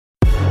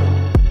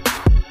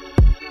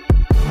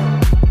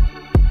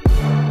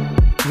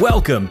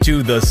Welcome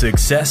to The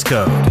Success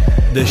Code,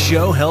 the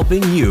show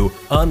helping you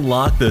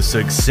unlock the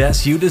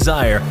success you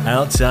desire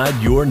outside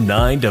your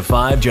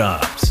 9-to-5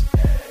 jobs.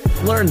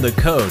 Learn the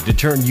code to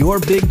turn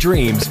your big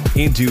dreams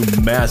into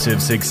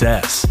massive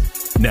success.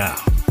 Now,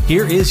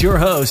 here is your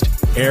host,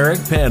 Eric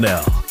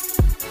Pannell.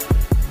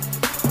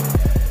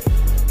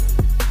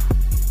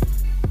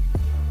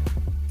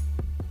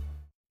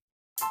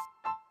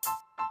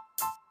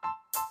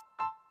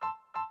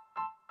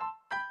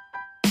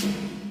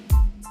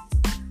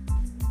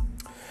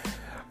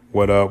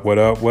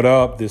 What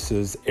up? This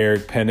is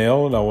Eric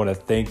Pannell, and I want to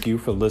thank you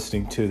for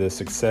listening to the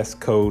Success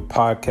Code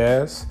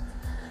podcast.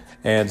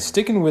 And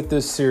sticking with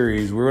this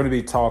series, we're going to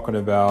be talking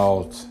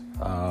about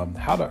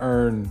how to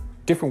earn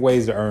different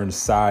ways to earn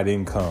side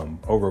income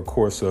over a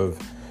course of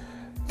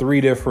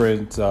 3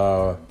 different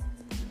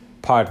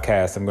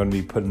podcasts I'm going to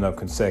be putting up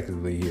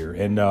consecutively here.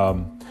 And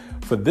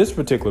for this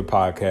particular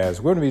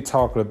podcast, we're going to be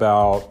talking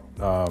about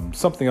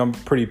something I'm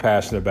pretty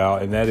passionate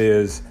about, and that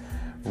is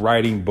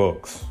writing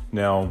books.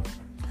 Now,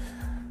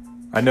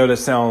 I know that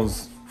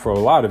sounds, for a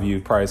lot of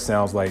you, probably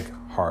sounds like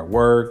hard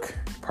work,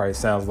 probably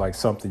sounds like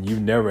something you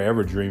never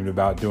ever dreamed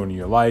about doing in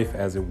your life,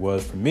 as it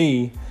was for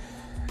me,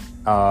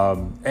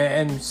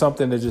 and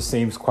something that just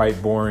seems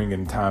quite boring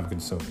and time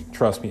consuming.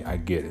 Trust me, I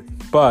get it.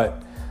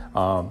 But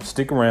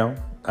stick around.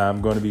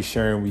 I'm going to be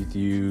sharing with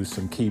you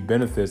some key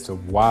benefits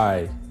of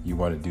why you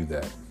want to do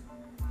that.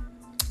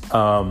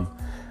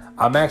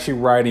 I'm actually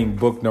writing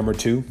book number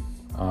 2.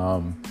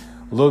 A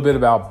little bit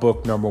about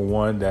book number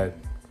 1 that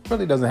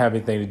really doesn't have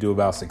anything to do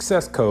about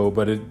Success Code,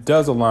 but it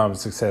does align with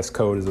Success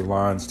Code as it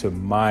aligns to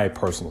my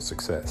personal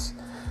success.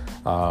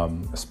 I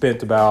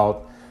spent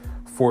about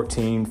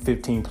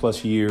 15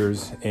 plus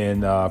years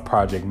in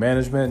project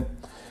management,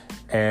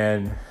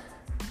 and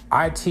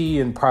IT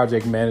and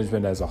project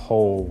management as a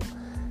whole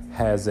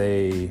has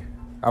I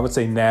would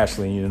say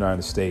nationally in the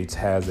United States,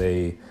 has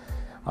a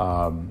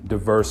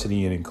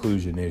diversity and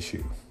inclusion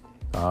issue.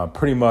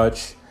 Pretty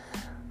much,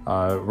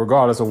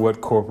 regardless of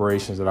what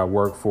corporations that I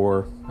work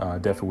for,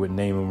 definitely wouldn't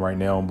name them right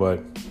now, but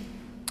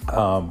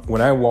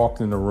when I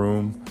walked in the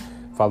room,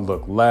 if I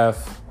look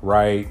left,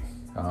 right,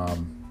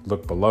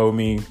 look below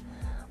me,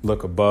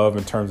 look above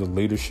in terms of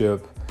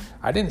leadership,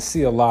 I didn't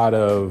see a lot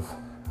of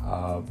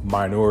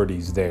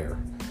minorities there.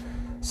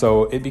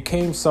 So it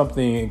became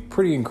something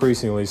pretty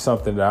increasingly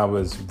something that I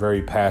was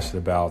very passionate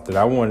about, that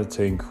I wanted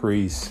to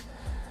increase.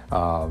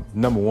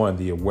 Number one,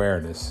 the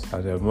awareness.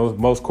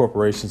 Most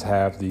corporations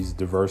have these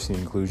diversity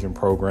and inclusion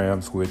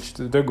programs, which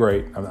they're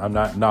great. I'm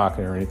not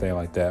knocking or anything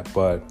like that,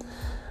 but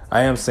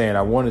I am saying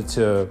I wanted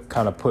to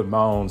kind of put my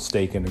own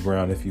stake in the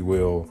ground, if you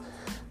will,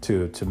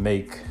 to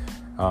make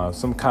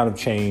some kind of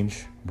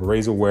change,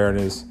 raise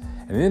awareness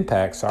and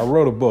impact. So I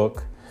wrote a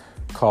book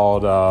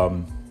called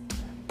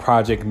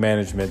Project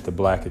Management: The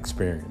Black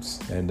Experience,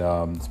 and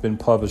it's been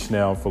published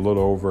now for a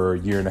little over a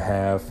year and a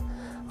half.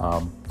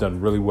 Done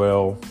really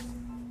well.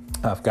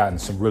 I've gotten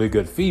some really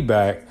good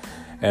feedback,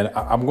 and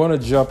I'm going to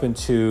jump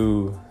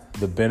into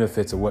the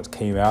benefits of what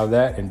came out of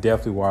that, and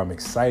definitely why I'm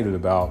excited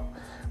about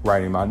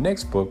writing my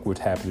next book, which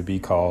happened to be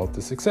called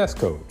The Success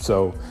Code.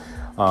 So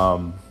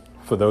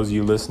for those of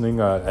you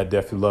listening, I'd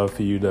definitely love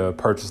for you to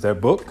purchase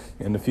that book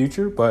in the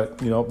future, but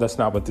that's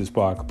not what this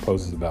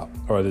post is about,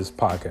 or this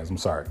podcast, I'm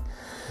sorry.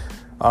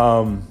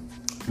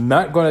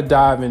 Not going to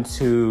dive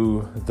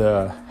into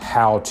the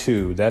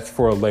how-to. That's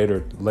for a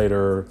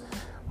later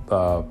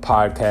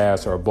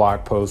podcast or a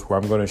blog post where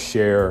I'm going to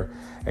share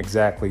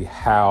exactly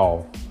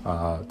how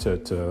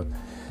to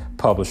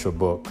publish a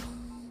book.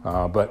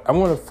 But I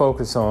want to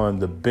focus on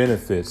the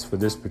benefits for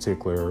this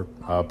particular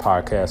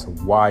podcast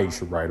of why you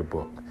should write a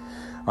book.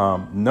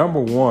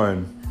 Number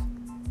one,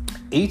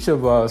 each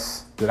of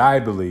us, that I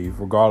believe,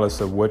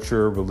 regardless of what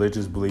your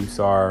religious beliefs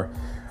are,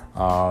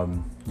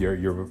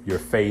 your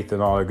faith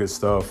and all that good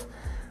stuff,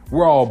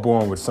 we're all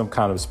born with some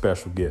kind of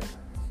special gift.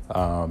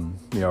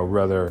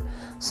 Whether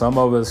some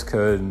of us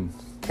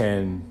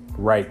can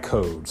write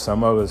code,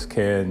 some of us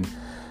can,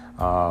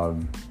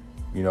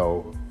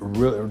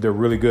 they're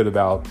really good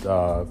about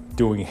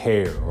doing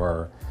hair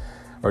or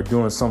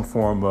doing some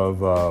form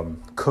of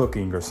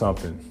cooking or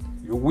something.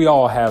 We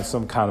all have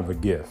some kind of a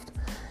gift,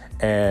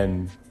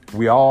 and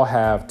we all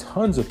have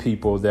tons of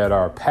people that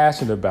are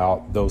passionate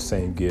about those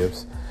same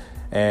gifts.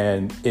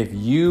 And if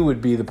you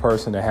would be the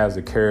person that has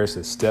the courage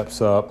that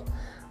steps up,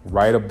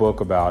 write a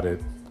book about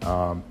it.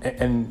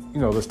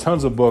 There's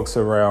tons of books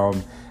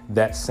around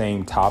that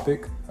same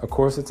topic. Of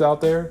course, it's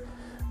out there.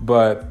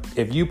 But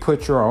if you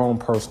put your own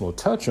personal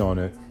touch on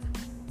it,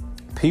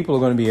 people are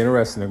going to be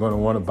interested. They're going to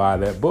want to buy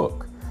that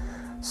book.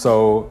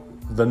 So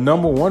the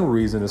number one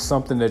reason is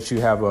something that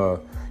you're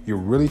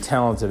really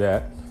talented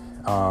at,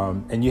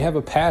 and you have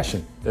a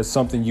passion. That's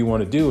something you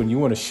want to do, and you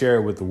want to share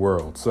it with the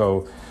world.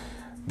 So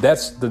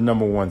that's the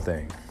number one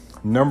thing.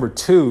 Number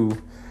 2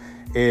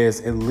 is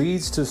it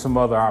leads to some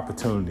other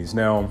opportunities.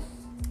 Now,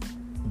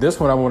 this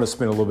one I want to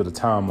spend a little bit of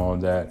time on,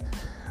 that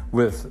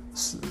with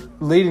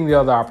leading the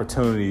other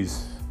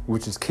opportunities,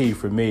 which is key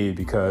for me,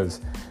 because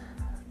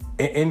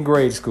in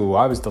grade school,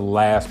 I was the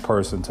last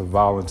person to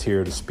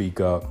volunteer to speak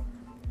up,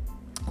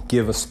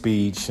 give a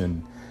speech,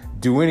 and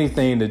do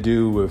anything to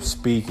do with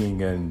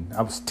speaking. And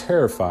I was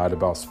terrified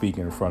about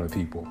speaking in front of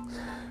people.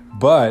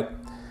 But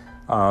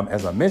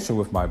as I mentioned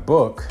with my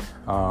book,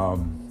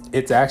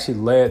 it's actually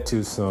led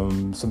to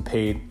some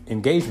paid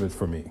engagements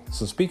for me,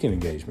 some speaking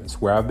engagements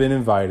where I've been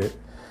invited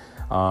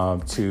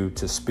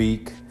to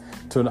speak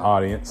to an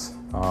audience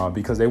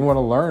because they want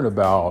to learn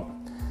about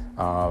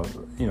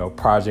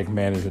project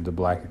management, the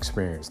Black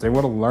experience. They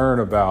want to learn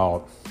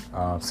about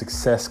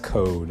success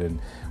code and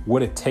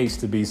what it takes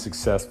to be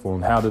successful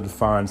and how to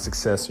define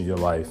success in your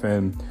life.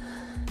 And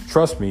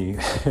trust me,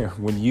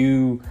 when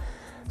you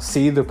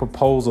see the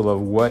proposal of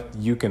what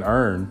you can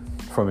earn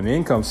from an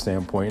income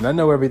standpoint, and I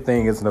know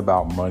everything isn't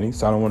about money,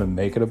 so I don't want to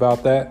make it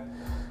about that,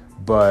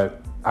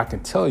 but I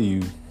can tell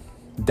you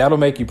that'll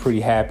make you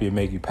pretty happy and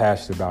make you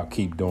passionate about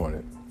keep doing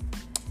it.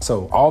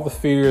 So all the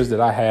fears that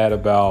I had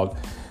about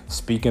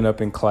speaking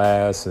up in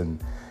class and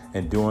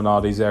doing all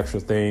these extra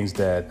things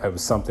that it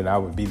was something I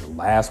would be the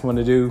last one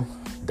to do,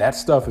 that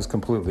stuff is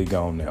completely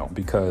gone now,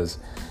 because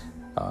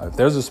if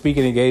there's a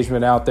speaking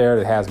engagement out there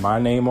that has my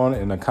name on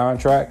it in a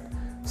contract,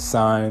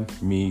 sign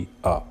me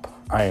up.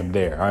 I am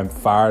there. I'm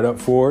fired up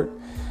for it.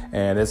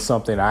 And it's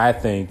something I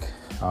think,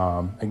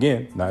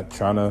 again, not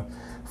trying to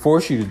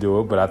force you to do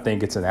it, but I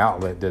think it's an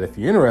outlet that if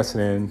you're interested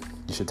in,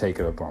 you should take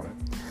it up on it.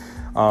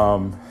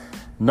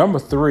 Number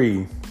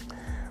 3,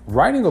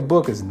 writing a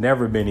book has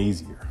never been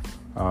easier.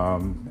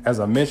 As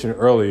I mentioned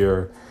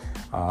earlier,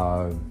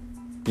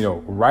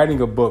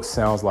 writing a book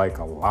sounds like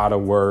a lot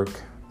of work.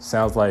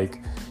 Sounds like,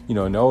 in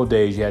the old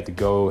days you had to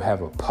go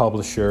have a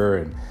publisher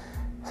and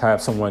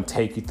have someone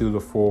take you through the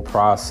full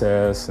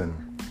process and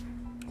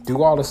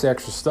do all this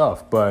extra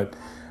stuff. But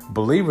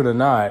believe it or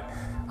not,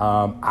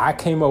 I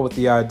came up with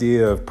the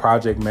idea of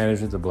project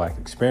management, the Black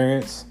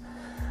experience.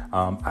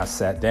 I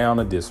sat down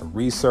and did some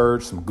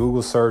research, some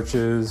Google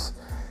searches,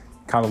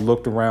 kind of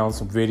looked around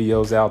some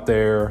videos out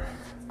there.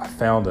 I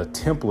found a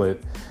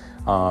template.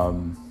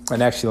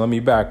 And actually, let me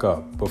back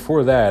up.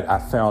 Before that, I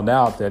found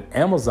out that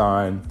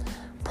Amazon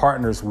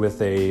partners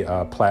with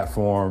a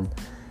platform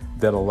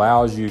that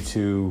allows you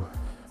to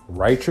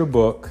write your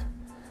book,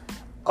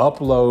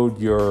 upload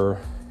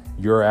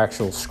your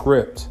actual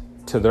script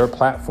to their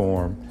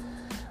platform,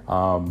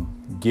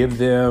 give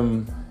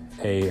them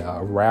a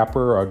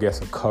wrapper, or I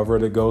guess a cover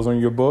that goes on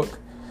your book,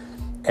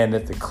 and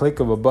at the click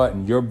of a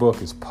button, your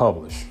book is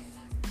published.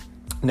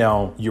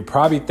 Now, you're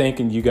probably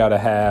thinking you got to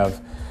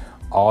have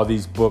all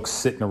these books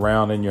sitting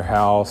around in your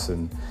house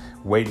and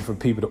waiting for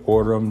people to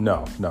order them.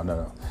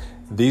 No.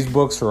 These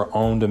books are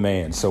on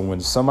demand. So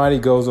when somebody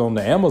goes on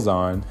to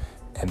Amazon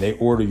and they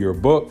order your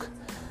book,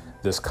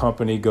 this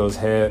company goes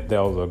ahead,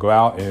 they'll go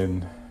out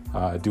and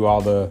do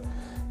all the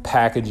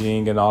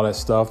packaging and all that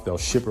stuff. They'll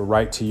ship it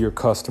right to your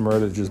customer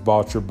that just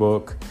bought your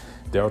book.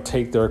 They'll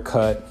take their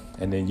cut,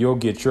 and then you'll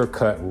get your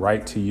cut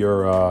right to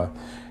your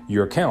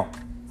account.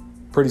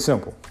 Pretty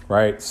simple,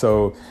 right?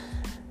 So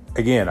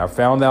again, I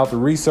found out the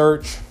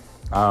research.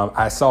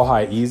 I saw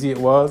how easy it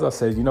was. I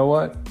said, you know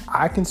what?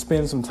 I can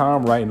spend some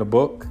time writing a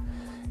book,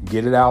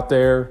 get it out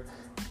there.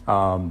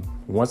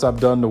 Once I've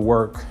done the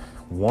work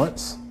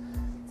once,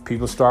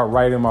 people start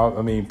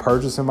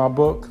purchasing my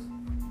book.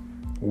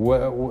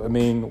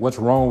 What's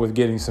wrong with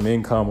getting some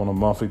income on a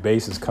monthly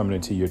basis coming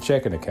into your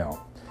checking account?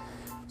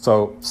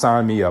 So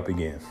sign me up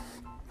again.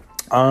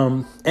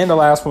 And the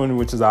last one,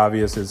 which is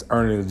obvious, is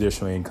earning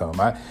additional income.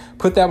 I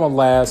put that one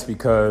last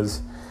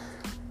because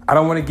I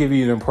don't want to give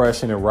you the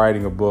impression that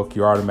writing a book,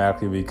 you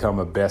automatically become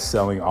a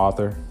best-selling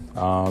author.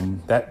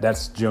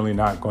 That's generally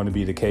not going to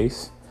be the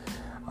case.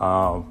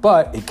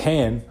 But it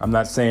can. I'm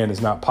not saying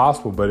it's not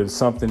possible, but it's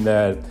something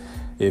that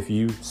if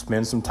you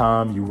spend some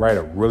time, you write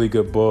a really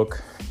good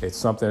book, it's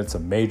something that's a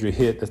major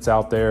hit that's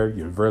out there,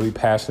 you're really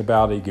passionate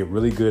about it, you get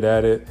really good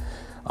at it,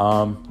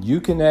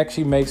 you can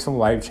actually make some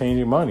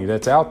life-changing money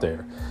that's out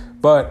there.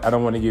 But I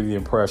don't want to give you the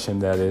impression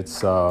that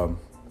it's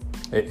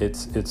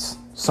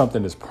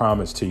something that's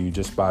promised to you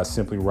just by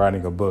simply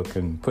writing a book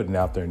and putting it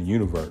out there in the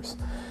universe.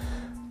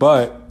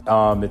 But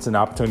it's an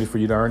opportunity for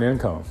you to earn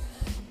income.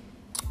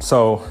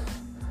 So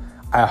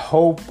I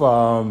hope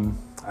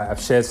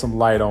I've shed some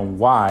light on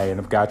why and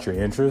I've got your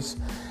interest.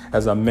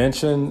 As I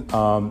mentioned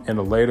in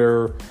a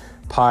later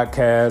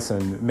podcast,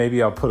 and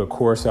maybe I'll put a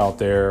course out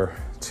there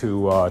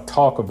to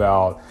talk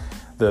about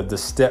the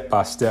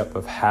step-by-step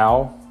of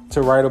how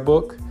to write a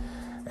book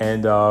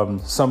and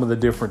some of the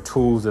different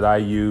tools that I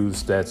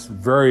use that's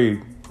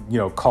very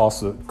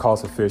cost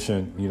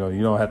efficient. You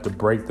don't have to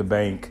break the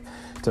bank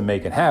to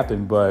make it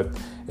happen, but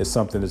it's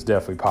something that's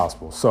definitely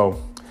possible. So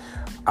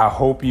I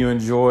hope you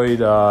enjoyed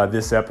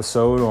this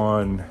episode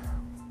on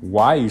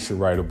why you should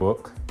write a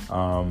book.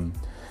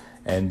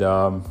 And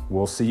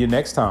we'll see you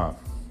next time.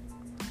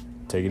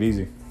 Take it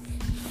easy.